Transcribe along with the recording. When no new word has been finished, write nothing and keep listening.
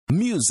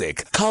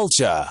Music,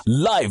 culture,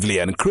 lively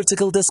and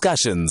critical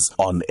discussions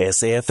on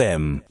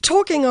SAFM.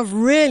 Talking of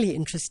really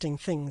interesting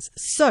things.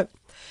 So,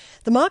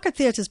 the Market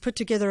Theatre's put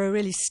together a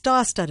really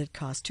star-studded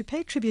cast to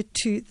pay tribute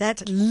to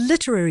that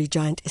literary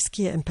giant,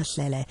 E'skia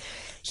Mphahlele.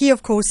 He,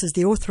 of course, is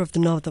the author of the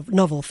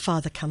novel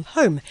Father Come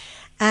Home.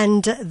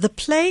 And the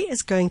play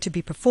is going to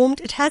be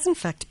performed. It has, in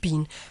fact,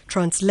 been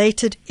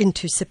translated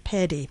into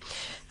Sepedi.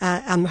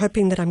 I'm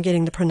hoping that I'm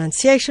getting the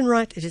pronunciation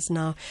right. It is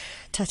now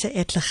Tata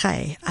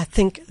Etlechai. I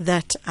think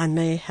that I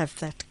may have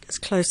that as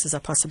close as I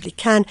possibly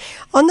can.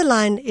 On the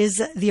line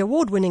is the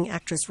award-winning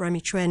actress,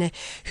 RAMI CHUENE,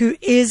 who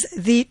is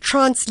the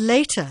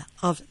translator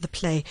of the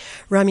play.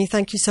 RAMI,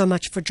 thank you so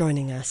much for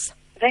joining us.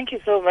 Thank you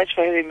so much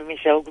for having me,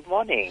 Michelle. Good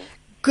morning.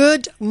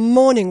 Good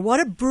morning. What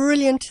a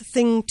brilliant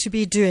thing to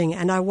be doing.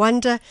 And I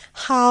wonder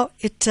how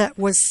it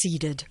was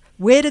seeded.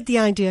 Where did the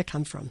idea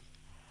come from?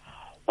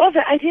 Well,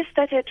 the idea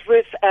started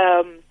with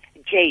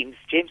James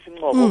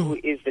Mphahlele, who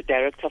is the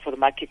director for the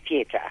Market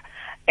Theatre.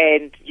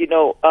 And, you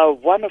know,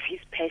 one of his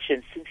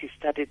passions since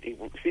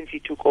he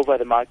took over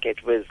the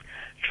market was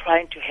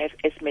trying to have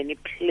as many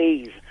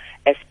plays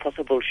as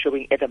possible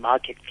showing at the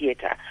Market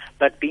Theatre,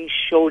 but being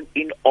shown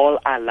in all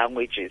our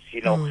languages,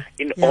 you know,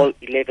 all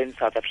 11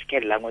 South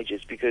African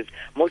languages, because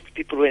most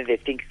people, when they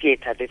think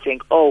theatre, they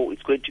think, oh,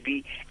 it's going to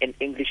be an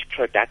English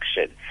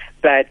production.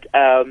 But,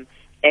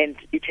 and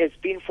it has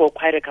been for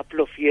quite a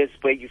couple of years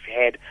where you've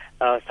had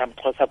some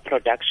close-up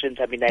productions.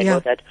 I mean, I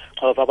know that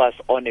However was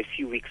on a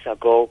few weeks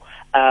ago.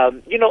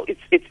 You know,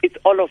 it's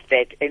all of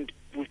that, and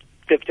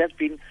they've just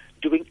been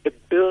doing a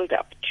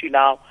build-up to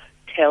now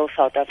tell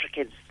South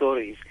African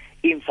stories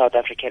in South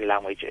African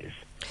languages.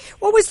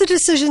 What was the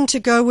decision to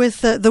go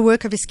with the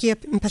work of E'skia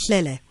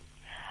Mphahlele?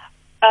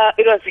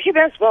 It was him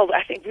as well.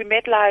 I think we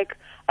met like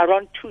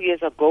around 2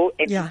 years ago,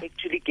 and he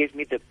actually gave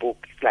me the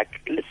book. It's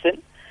like,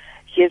 listen,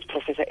 here's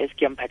Professor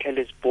E'skia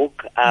Mphahlele's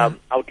book. I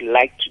would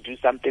like to do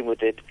something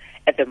with it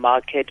at the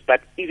market, but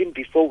even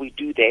before we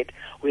do that,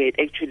 we're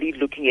actually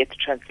looking at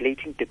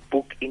translating the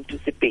book into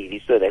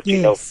Sepedi so that,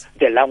 you know,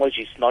 the language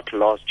is not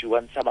lost. You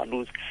want someone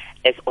who's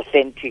as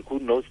authentic, who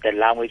knows the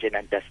language and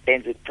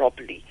understands it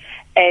properly.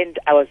 And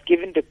I was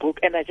given the book,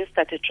 and I just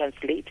started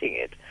translating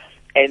it.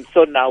 And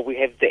so now we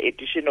have the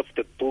edition of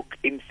the book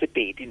in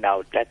Sepedi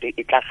now,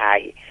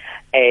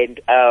 and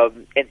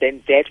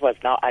then that was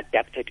now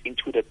adapted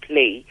into the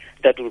play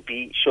that will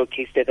be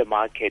showcased at the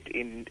market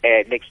in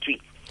next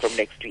week, from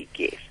next week,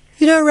 yes.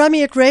 You know,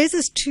 Rami, it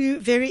raises two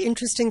very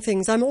interesting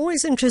things. I'm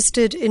always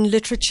interested in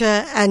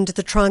literature and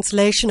the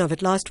translation of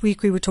it. Last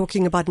week we were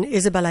talking about an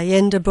Isabel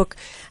Allende book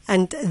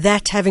and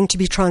that having to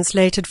be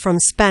translated from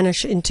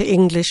Spanish into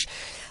English.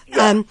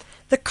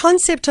 The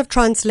concept of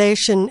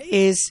translation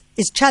is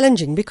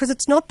challenging because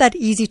it's not that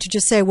easy to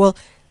just say, well,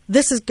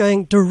 this is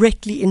going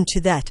directly into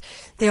that.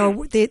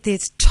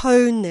 There's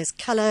tone, there's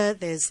color,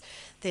 there's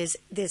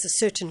a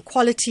certain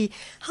quality.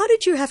 How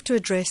did you have to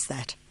address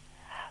that?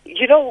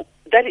 You know,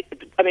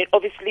 I mean,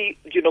 obviously,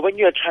 you know, when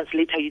you're a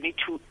translator, you need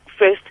to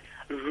first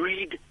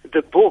read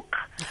the book.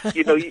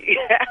 You know, you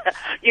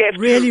have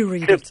really to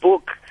read the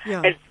book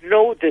and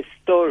know the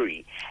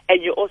story.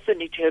 And you also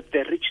need to have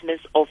the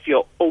richness of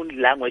your own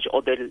language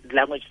or the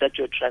language that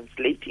you're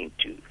translating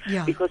to.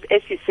 Yeah. Because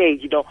as you say,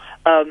 you know,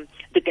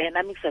 the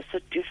dynamics are so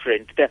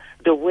different.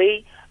 The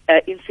way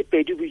in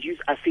Sepedi we use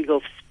a figure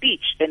of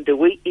speech and the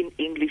way in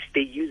English they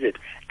use it,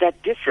 they're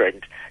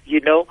different. You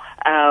know,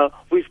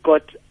 we've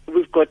got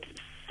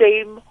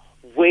same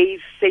ways,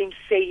 same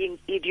saying,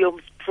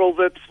 idioms,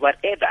 proverbs,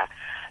 whatever.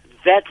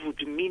 That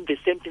would mean the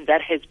same thing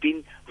that has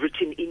been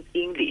written in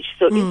English.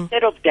 So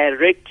instead of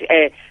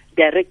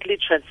directly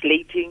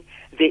translating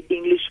the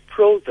English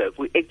proverb,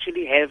 we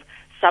actually have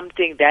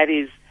something that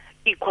is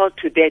equal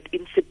to that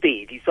in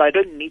Sepedi. So I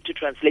don't need to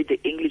translate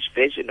the English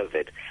version of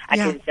it. I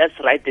can just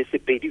write the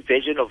Sepedi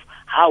version of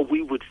how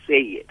we would say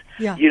it.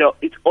 Yeah. You know,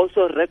 it's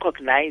also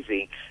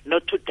recognizing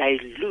not to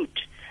dilute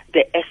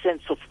the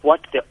essence of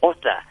what the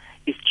author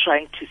is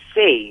trying to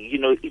say. You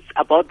know, it's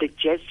about the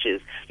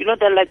gestures. You know,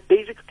 they're like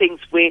basic things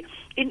where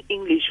in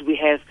English we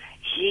have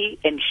he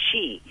and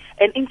she,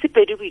 and in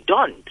Sepedi we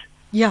don't.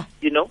 Yeah.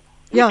 You know,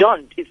 we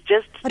don't. It's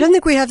just... I don't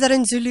think we have that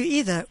in Zulu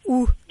either.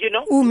 Ooh, you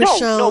know?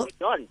 Michelle. No, we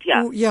don't.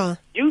 Yeah. Ooh, yeah.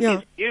 You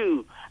is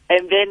you.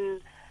 And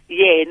then,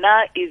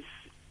 na is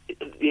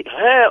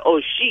her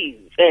or she,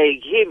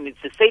 him.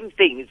 It's the same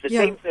thing. It's the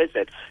same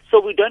person. So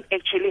we don't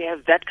actually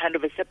have that kind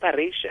of a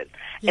separation.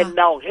 Yeah. And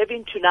now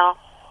having to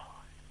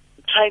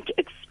trying to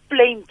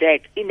explain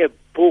that in a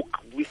book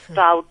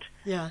without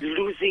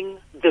losing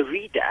the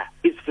reader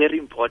is very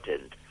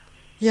important.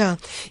 Yeah.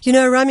 You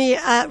know, Rami,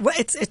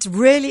 it's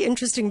really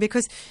interesting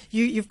because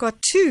you've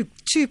got two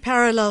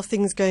parallel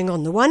things going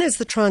on. The one is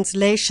the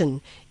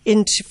translation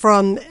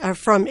from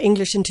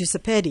English into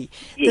Sepedi.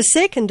 Yes. The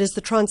second is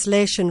the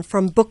translation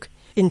from book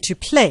into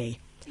play.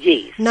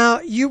 Yes. Now,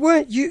 you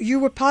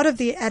were part of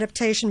the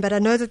adaptation, but I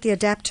know that the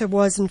adapter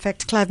was, in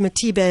fact, Clive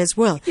Matibe as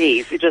well.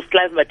 Yes, it was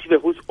Clive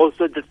Matibe, who's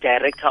also the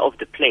director of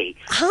the play.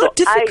 How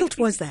difficult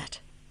was that?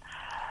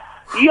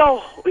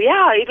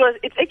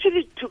 It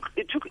actually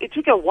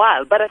took a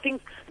while, but I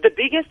think the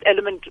biggest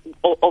element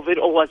of it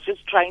all was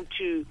just trying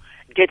to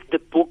get the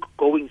book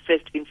going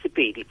first in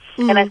Sepedi.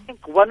 And I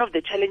think one of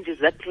the challenges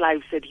that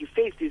Clive said he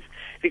faced is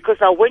because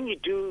when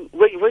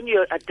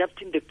you're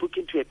adapting the book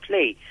into a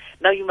play,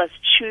 now you must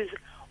choose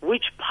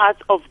which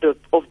parts of the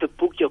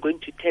book you're going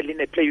to tell in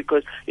a play,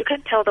 because you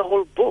can't tell the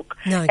whole book.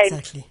 No,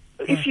 exactly.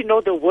 And if you know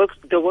the works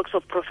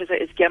of Professor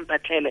E'skia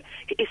Mphahlele,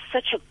 he is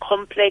such a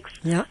complex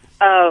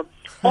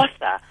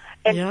author.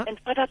 And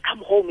Father Come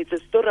Home is a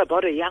story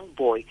about a young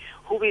boy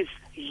who is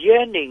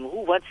yearning,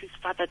 who wants his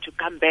father to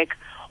come back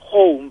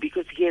home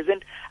because he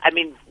hasn't. I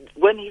mean,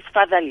 when his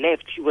father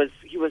left, he was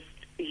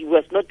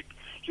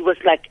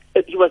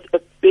a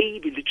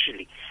baby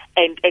literally,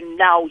 and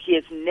now he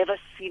has never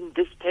seen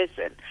this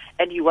person,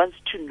 and he wants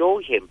to know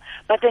him.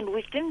 But then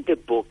within the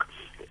book,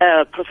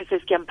 Professor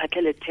E'skia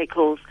Mphahlele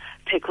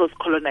tackles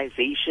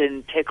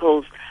colonization,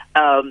 tackles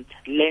the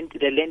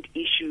land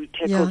issue,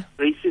 tackles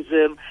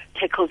racism,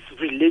 tackles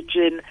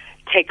religion,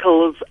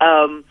 tackles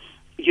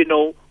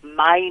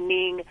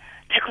mining,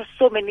 tackles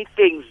so many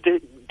things.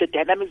 The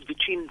dynamics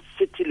between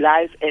city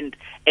life and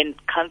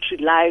country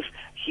life.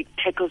 He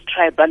tackles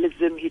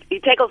tribalism. He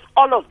tackles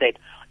all of that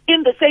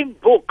in the same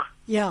book.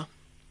 Yeah.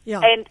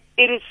 And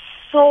it is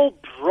so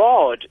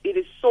broad. It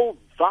is so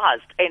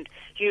vast, and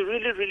he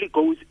really, really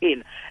goes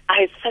in.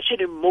 It was such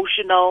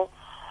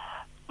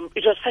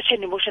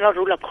an emotional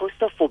roller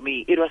coaster for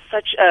me. It was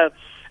such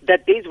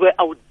that days where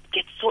I would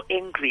get so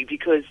angry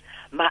because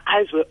my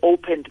eyes were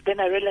opened. Then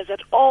I realized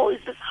that,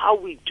 is this how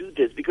we do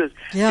this? Because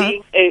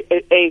being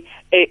a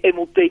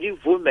Mopedi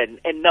woman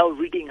and now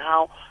reading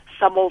how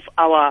some of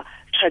our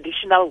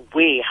traditional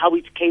way, how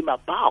it came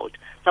about,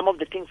 some of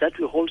the things that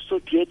we hold so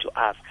dear to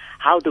us,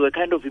 how they were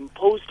kind of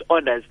imposed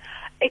on us.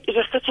 It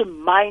was such a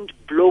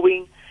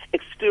mind-blowing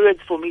experience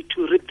for me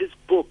to read this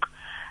book.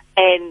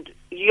 And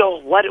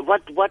what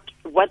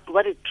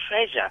a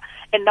treasure.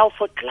 And now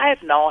for Clive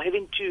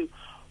having to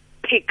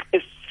pick a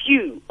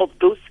few of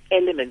those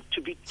elements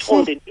to be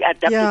told and be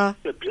adapted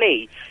to a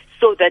play,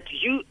 so that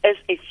you as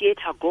a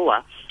theater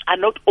goer are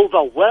not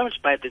overwhelmed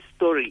by the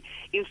story.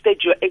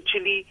 Instead, you're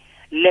actually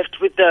left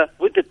with the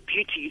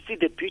beauty. You see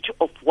the beauty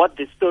of what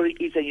the story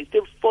is, and you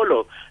still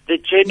follow the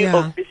journey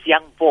of this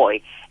young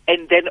boy,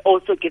 and then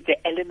also get the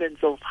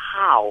elements of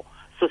how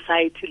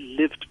society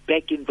lived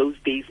back in those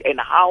days and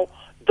how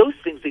those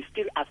things, they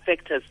still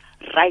affect us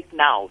right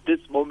now, this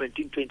moment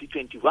in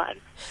 2021.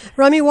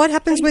 Rami, what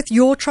happens with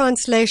your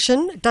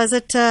translation? Is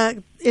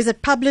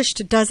it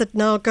published? Does it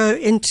now go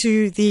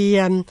into the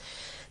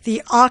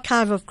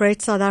archive of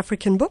great South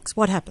African books?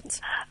 What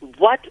happens?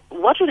 What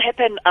will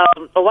happen,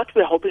 or what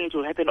we're hoping it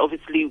will happen,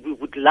 obviously we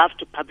would love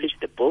to publish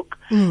the book.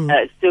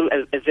 Still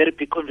a very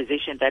big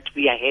conversation that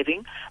we are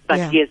having.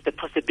 But yes, the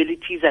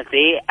possibilities are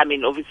there. I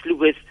mean, obviously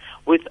with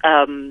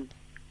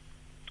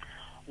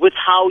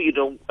how,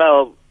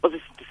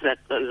 obviously there's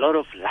a lot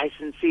of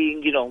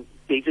licensing,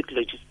 basic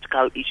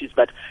logistical issues.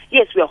 But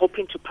yes, we are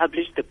hoping to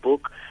publish the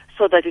book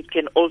so that it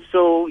can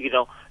also,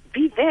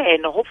 be there.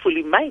 And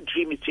hopefully my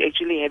dream is to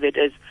actually have it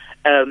as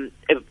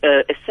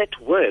a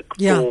set work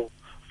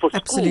for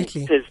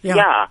absolutely. schools.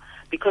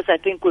 Because I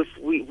think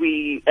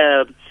we've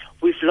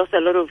lost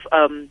a lot of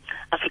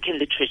African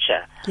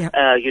literature,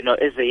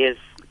 as the years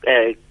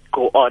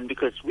go on,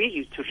 because we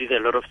used to read a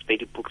lot of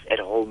Sepedi books at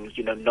home,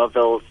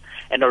 novels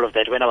and all of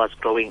that when I was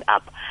growing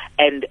up.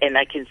 And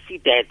I can see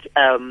that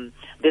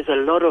there's a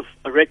lot of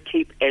red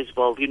tape as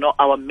well.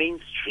 Our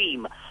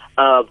mainstream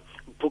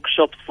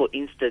bookshops, for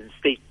instance,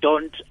 they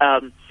don't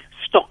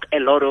stock a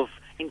lot of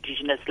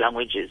indigenous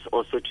languages,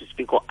 or so to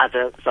speak, or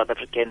other South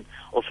African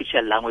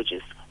official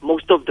languages.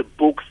 Most of the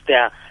books,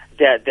 their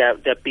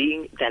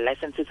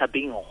licenses are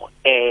being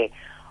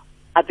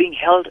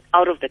held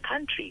out of the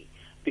country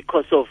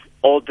because of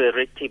all the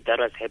red tape that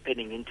was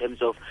happening in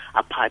terms of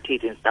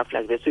apartheid and stuff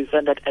like that. So we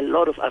found that a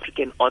lot of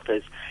African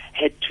authors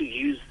had to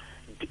use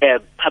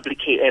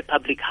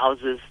public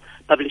houses,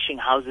 publishing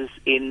houses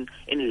in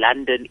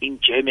London, in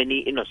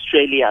Germany, in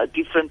Australia,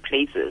 different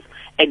places,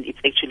 and it's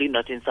actually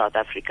not in South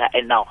Africa.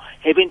 And now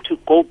having to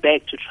go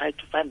back to try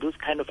to find those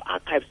kind of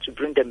archives to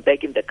bring them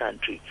back in the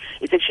country,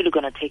 it's actually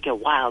going to take a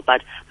while.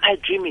 But my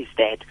dream is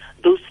that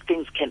those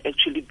things can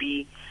actually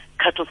be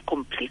cut off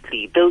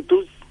completely.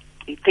 Those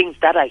things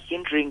that are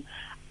hindering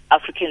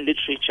African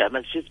literature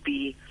must just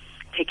be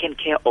taken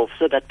care of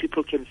so that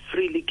people can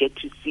freely get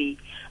to see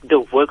the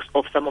works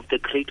of some of the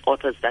great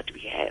authors that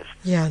we have.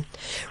 Yeah.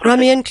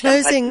 Rami, in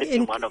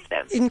closing, one of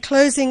them.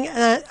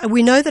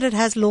 We know that it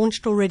has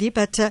launched already,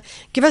 but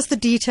give us the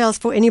details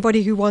for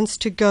anybody who wants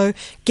to go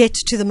get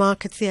to the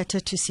Market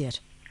Theatre to see it.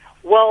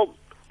 Well,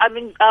 I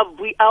mean,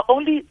 we are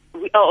only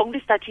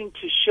starting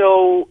to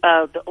show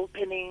the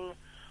opening.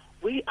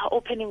 We are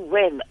opening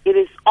when? It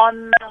is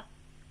on...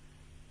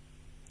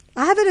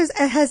 I have it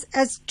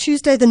as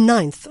Tuesday the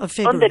 9th of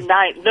February. On the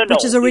 9th, no.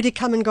 Which is already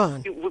come and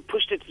gone. We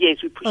pushed it, yes,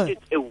 it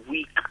a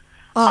week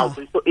out.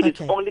 So it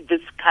is only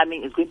this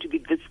coming, it's going to be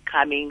this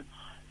coming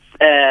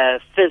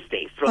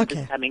Thursday, from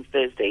this coming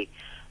Thursday.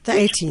 The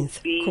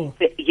 18th. Cool.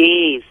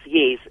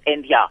 Yes.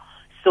 And yeah,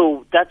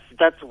 so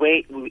that's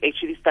where we're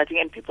actually starting,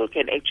 and people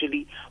can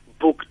actually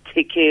book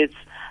tickets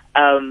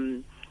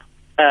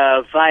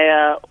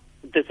via,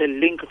 there's a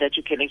link that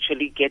you can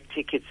actually get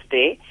tickets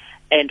there,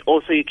 and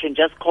also you can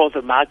just call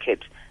the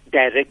market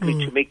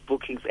directly to make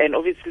bookings. And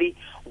obviously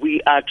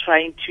we are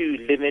trying to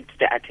limit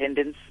the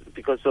attendance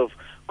because of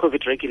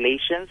COVID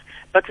regulations,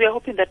 but we are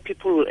hoping that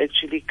people will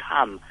actually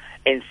come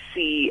and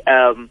see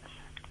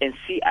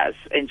us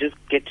and just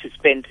get to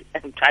spend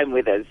time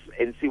with us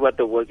and see what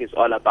the work is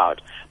all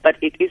about. But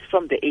it is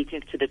from the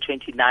 18th to the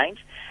 29th,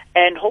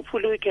 and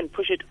hopefully we can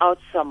push it out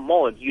some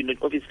more,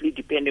 obviously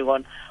depending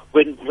on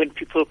when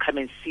people come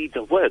and see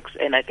the works,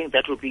 and I think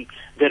that will be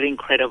very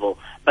incredible.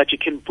 But you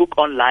can book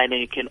online,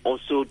 and you can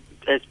also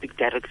speak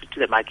directly to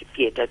the Market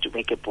Theatre to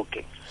make a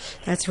booking.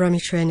 That's RAMI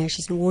CHUENE.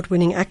 She's an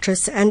award-winning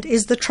actress and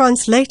is the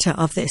translator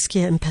of the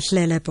E'skia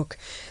Mphahlele book,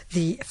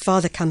 The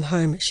Father Come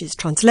Home. She's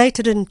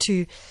translated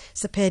into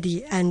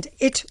Sepedi, and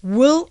it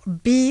will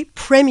be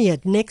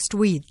premiered next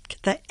week,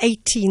 the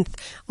 18th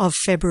of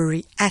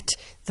February at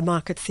the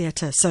Market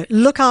Theatre. So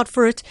look out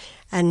for it,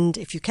 and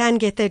if you can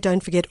get there,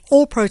 don't forget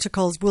all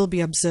protocols will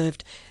be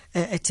observed.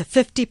 It's a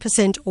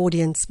 50%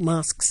 audience,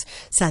 masks,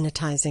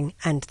 sanitizing,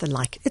 and the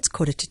like. It's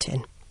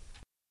 9:45.